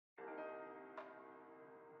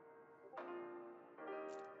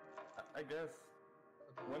I guess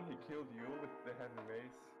when he killed you with the heavy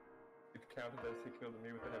mace, it counted as he killed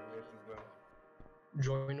me with the heavy mace as well.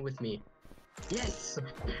 Join with me. Yes!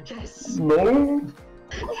 Yes! No!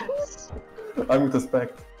 Yes! I'm with the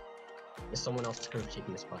spec. Someone else could have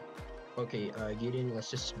taken the spot. Okay, Gideon,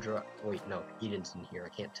 let's just draw. Wait, no, Eden's in here. I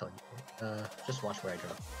can't tell you. Just watch where I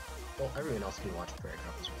drop. Well, everyone else can watch where I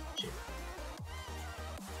drop as well. Shit.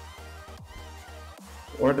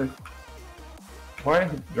 Or the... Why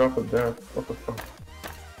drop it there? What the fuck?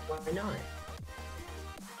 Why not?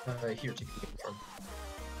 Here, take the from.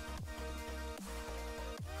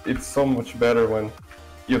 It's so much better when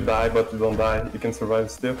you die but you don't die. You can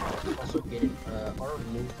survive still. Also, Gideon, our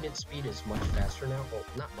movement speed is much faster now. Well,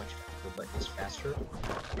 not much faster, but it's faster.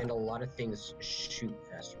 And a lot of things shoot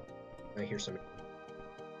faster. I hear some.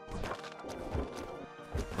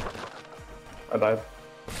 I died.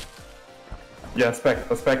 Yeah, spec,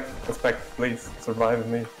 please, survive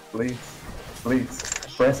me, please, please.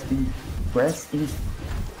 Press E, press E.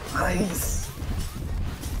 Nice!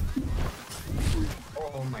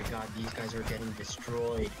 Oh my god, these guys are getting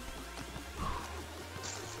destroyed.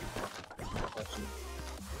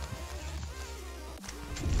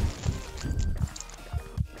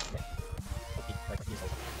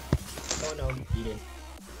 Oh no, Eden.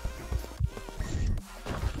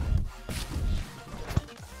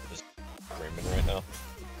 Just screaming right now.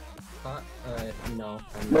 No.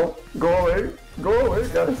 No, go away,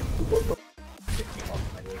 guys. What the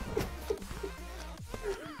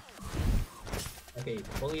Okay,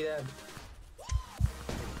 bully them.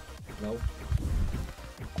 No.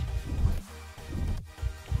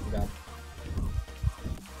 God.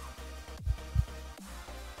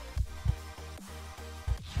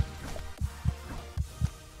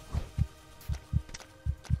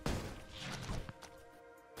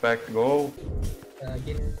 Back, go.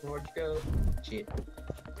 Get in, where'd you go? Shit.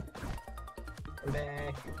 I'm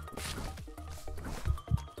back.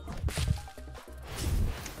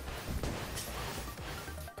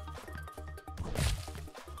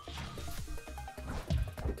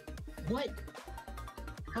 What?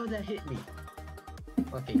 How'd that hit me?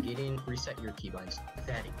 Okay, get in, reset your keybinds.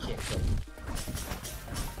 That it can't kill me.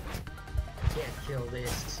 Can't kill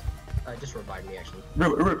this. Just revive me actually.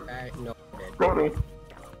 Really? No, I'm dead. Got him.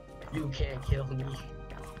 You can't kill me.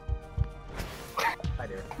 Hi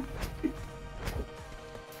there.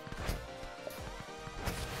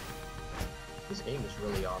 His aim is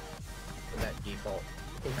really off. For that default.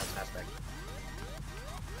 I think that's fastback.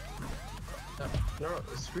 No,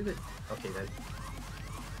 screw the. Okay then.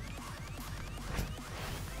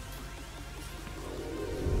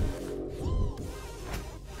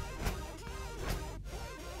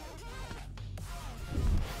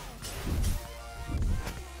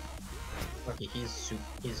 Okay, he's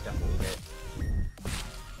definitely dead.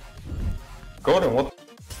 Gordon, what?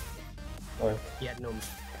 Oh. He had no.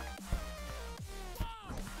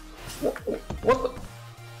 What the?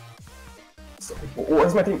 So,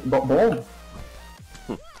 where's my team? Bomb?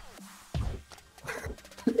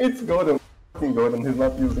 It's Gordon. Fucking Gordon, he's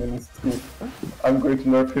not using his tool. I'm going to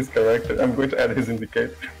nerf his character. I'm going to add his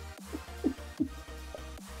indicator.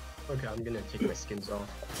 Okay, I'm gonna take my skins off.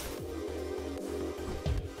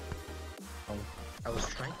 I was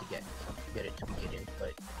trying to get it to get in,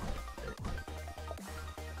 but.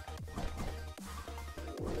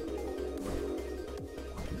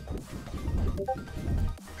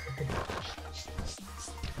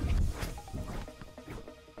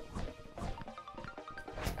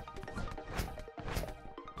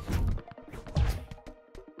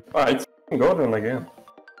 Ah, it's Gordon again.